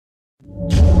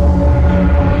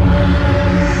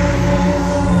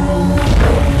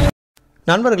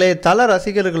நண்பர்களே, தல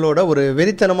ரசிகர்களோட ஒரு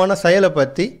வெறித்தனமான செயலை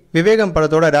பற்றி விவேகம்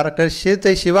படத்தோட டைரக்டர்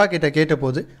சிவா கிட்ட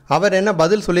கேட்டபோது அவர் என்ன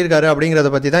பதில் சொல்லியிருக்காரு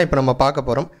அப்படிங்கிறத பற்றி தான் இப்போ நம்ம பார்க்க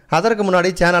போகிறோம். அதற்கு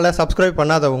முன்னாடி சேனலை சப்ஸ்கிரைப்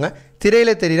பண்ணாதவங்க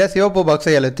திரையில தெரிகிற சிவப்பு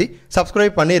பாக்ஸை அழுத்தி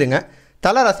சப்ஸ்கிரைப் பண்ணிடுங்க.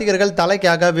 தல ரசிகர்கள்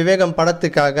தலைக்காக, விவேகம்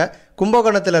படத்துக்காக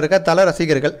கும்பகோணத்தில் இருக்க தல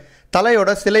ரசிகர்கள்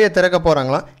தலையோட சிலையை திறக்க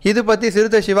போகிறாங்களாம். இது பற்றி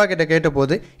சிவா கிட்ட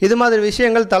கேட்டபோது இது மாதிரி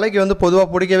விஷயங்கள் தலைக்கு பொதுவாக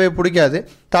பிடிக்கவே பிடிக்காது.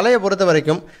 தலையை பொறுத்த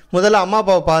வரைக்கும் முதல்ல அம்மா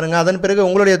அப்பாவை பாருங்கள், அதன் பிறகு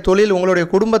உங்களுடைய தொழில், உங்களுடைய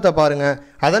குடும்பத்தை பாருங்கள்,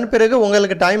 அதன் பிறகு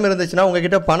உங்களுக்கு டைம் இருந்துச்சுன்னா,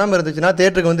 உங்ககிட்ட பணம் இருந்துச்சுன்னா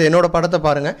தேட்டருக்கு என்னோட படத்தை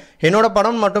பாருங்கள். என்னோட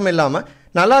படம் மட்டும் இல்லாமல்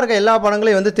நல்லா இருக்க எல்லா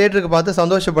படங்களையும் தேட்டருக்கு பார்த்து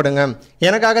சந்தோஷப்படுங்க.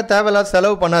 எனக்காக தேவையில்லாத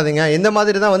செலவு பண்ணாதீங்க. இந்த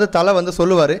மாதிரி தான் தலை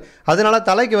சொல்லுவார். அதனால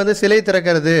தலைக்கு சிலை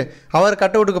திறக்கிறது, அவர்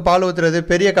கட் அவுட்டுக்கு பால் ஊற்றுறது,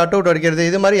 பெரிய கட் அவுட் அடிக்கிறது,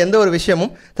 இது மாதிரி எந்த ஒரு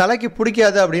விஷயமும் தலைக்கு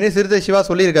பிடிக்காது அப்படின்னு சிவா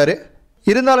சொல்லியிருக்காரு.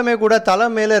 இருந்தாலுமே கூட தலை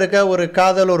மேலே இருக்க ஒரு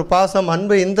காதல், ஒரு பாசம்,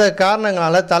 அன்பு, இந்த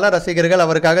காரணங்களால் தலை ரசிகர்கள்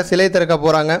அவருக்காக சிலை திறக்க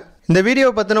போகிறாங்க. இந்த வீடியோ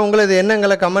பற்றின உங்களது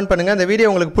எண்ணங்களை கமெண்ட் பண்ணுங்கள். இந்த வீடியோ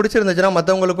உங்களுக்கு பிடிச்சிருந்துச்சுன்னா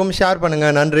மற்றவங்களுக்கும் ஷேர்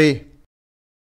பண்ணுங்கள். நன்றி.